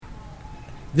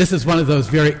This is one of those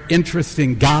very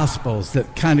interesting gospels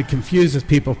that kind of confuses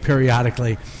people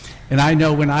periodically. And I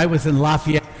know when I was in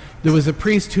Lafayette, there was a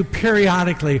priest who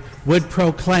periodically would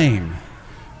proclaim,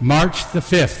 March the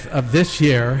 5th of this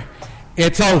year,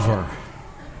 it's over.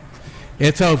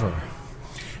 It's over.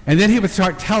 And then he would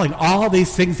start telling all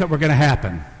these things that were going to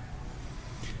happen.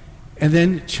 And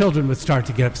then children would start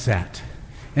to get upset.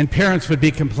 And parents would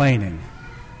be complaining.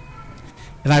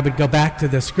 And I would go back to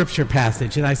the scripture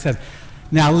passage and I said,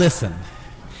 now listen,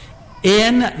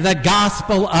 in the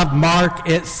Gospel of Mark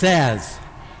it says,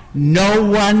 no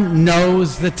one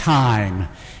knows the time.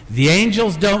 The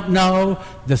angels don't know.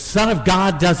 The Son of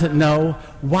God doesn't know.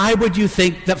 Why would you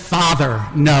think that Father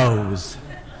knows?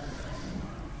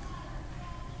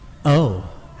 Oh.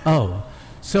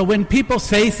 So when people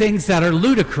say things that are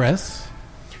ludicrous,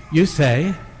 you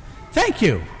say, thank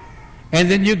you. And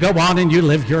then you go on and you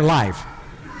live your life.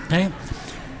 Okay?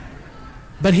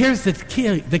 But here's the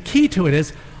key. The key to it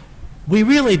is we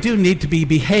really do need to be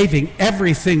behaving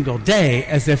every single day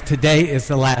as if today is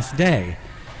the last day.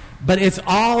 But it's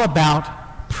all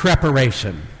about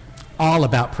preparation. All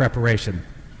about preparation.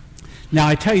 Now,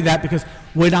 I tell you that because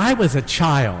when I was a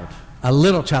child, a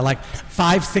little child, like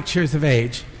 5, 6 years of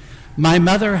age, my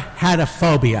mother had a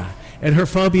phobia. And her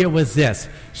phobia was this.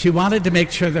 She wanted to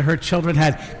make sure that her children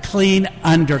had clean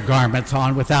undergarments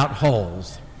on without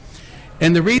holes.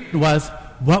 And the reason was,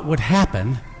 what would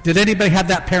happen? Did anybody have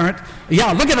that parent?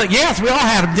 Yeah, look at it. Yes, we all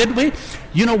had them, didn't we?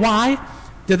 You know why?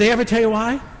 Did they ever tell you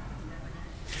why?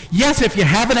 Yes, if you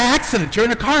have an accident, you're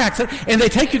in a car accident, and they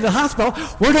take you to the hospital,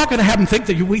 we're not going to have them think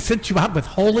that we sent you out with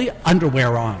holy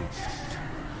underwear on.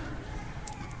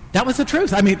 That was the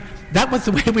truth. I mean, that was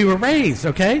the way we were raised,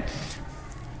 okay?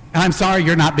 And I'm sorry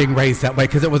you're not being raised that way,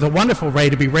 because it was a wonderful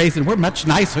way to be raised, and we're much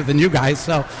nicer than you guys,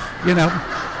 so, you know.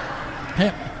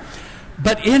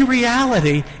 But in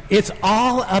reality, it's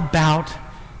all about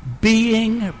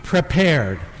being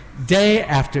prepared day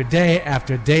after day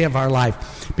after day of our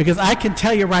life. Because I can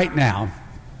tell you right now,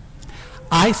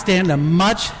 I stand a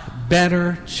much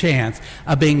better chance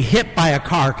of being hit by a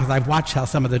car, because I've watched how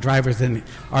some of the drivers in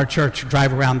our church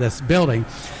drive around this building.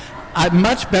 A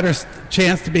much better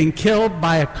chance to being killed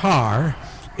by a car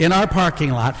in our parking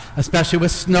lot, especially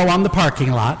with snow on the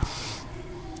parking lot.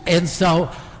 And so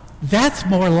that's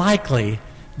more likely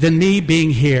than me being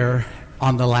here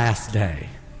on the last day.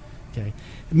 Okay?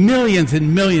 Millions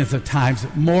and millions of times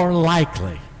more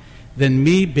likely than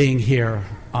me being here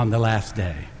on the last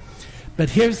day. But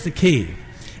here's the key.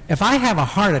 If I have a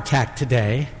heart attack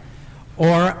today,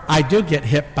 or I do get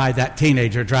hit by that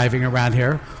teenager driving around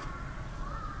here,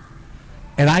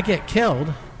 and I get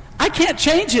killed, I can't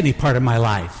change any part of my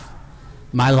life.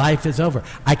 My life is over.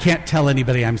 I can't tell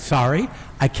anybody I'm sorry.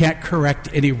 I can't correct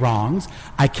any wrongs.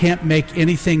 I can't make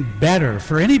anything better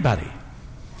for anybody.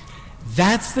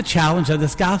 That's the challenge of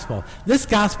this gospel. This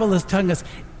gospel is telling us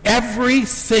every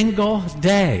single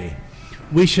day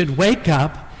we should wake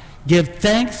up, give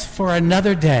thanks for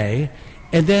another day,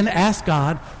 and then ask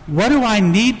God, what do I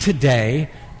need today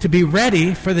to be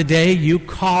ready for the day you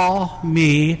call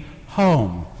me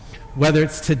home? Whether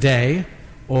it's today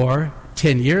or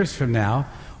 10 years from now.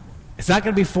 It's not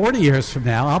going to be 40 years from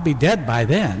now. I'll be dead by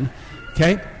then.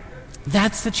 Okay?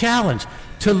 That's the challenge.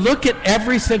 To look at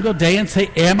every single day and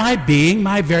say, am I being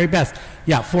my very best?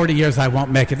 Yeah, 40 years I won't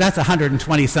make it. That's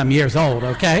 120 some years old,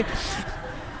 okay?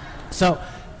 So,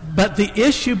 but the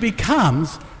issue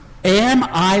becomes, am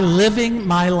I living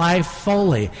my life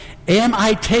fully? Am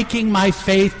I taking my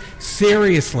faith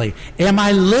seriously? Am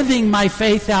I living my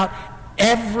faith out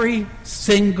every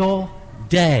single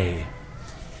day?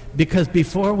 Because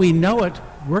before we know it,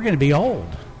 we're going to be old.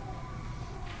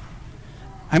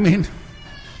 I mean,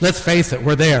 let's face it,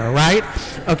 we're there, right?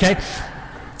 Okay?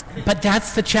 But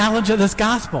that's the challenge of this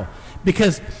gospel.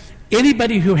 Because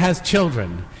anybody who has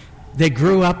children, they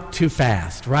grew up too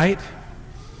fast, right?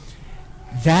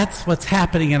 That's what's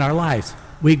happening in our lives.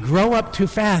 We grow up too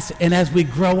fast, and as we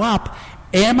grow up,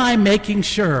 am I making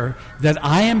sure that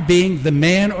I am being the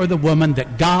man or the woman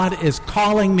that God is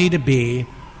calling me to be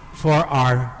for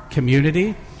our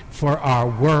community, for our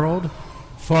world,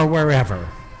 for wherever?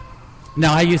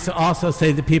 Now, I used to also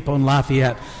say to people in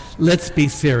Lafayette, let's be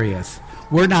serious.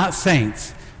 We're not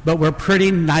saints, but we're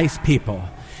pretty nice people.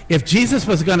 If Jesus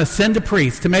was going to send a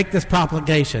priest to make this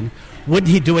propagation,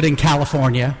 wouldn't he do it in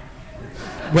California,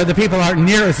 where the people aren't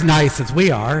near as nice as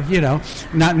we are, you know,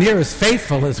 not near as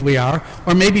faithful as we are,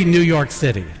 or maybe New York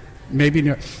City. Maybe New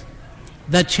York.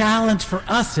 The challenge for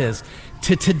us is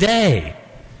to today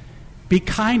be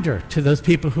kinder to those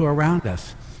people who are around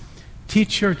us.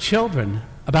 Teach your children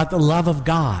about the love of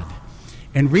God.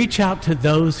 and reach out to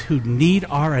those who need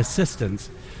our assistance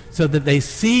so that they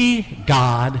see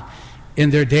God in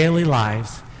their daily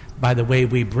lives by the way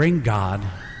we bring God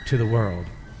to the world.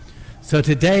 So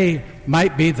today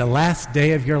might be the last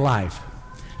day of your life,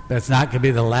 but it's not going to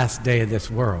be the last day of this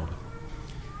world.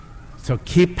 So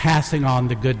keep passing on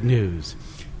the good news.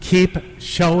 Keep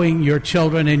showing your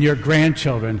children and your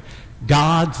grandchildren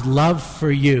God's love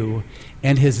for you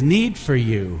and his need for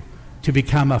you to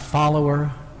become a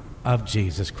follower of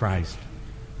Jesus Christ.